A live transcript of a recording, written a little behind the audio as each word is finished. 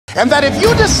And that if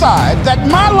you decide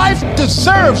that my life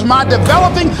deserves my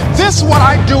developing this what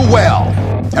I do well,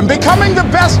 and becoming the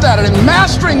best at it, and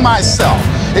mastering myself,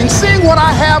 and seeing what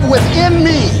I have within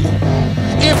me,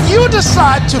 if you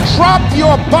decide to drop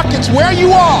your buckets where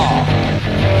you are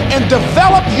and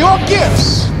develop your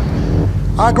gifts,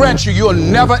 I grant you, you'll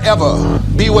never ever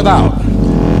be without.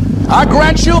 I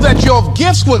grant you that your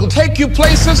gifts will take you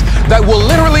places that will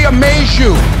literally amaze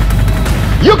you.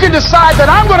 You can decide that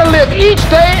I'm going to live each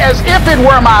day as if it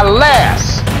were my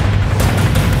last.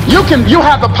 You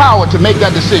have the power to make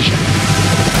that decision.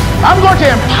 I'm going to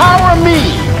empower me.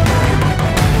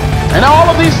 And all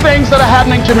of these things that are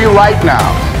happening to me right now,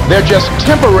 they're just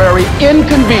temporary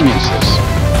inconveniences.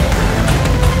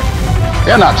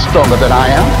 They're not stronger than I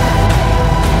am.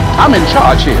 I'm in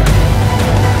charge here.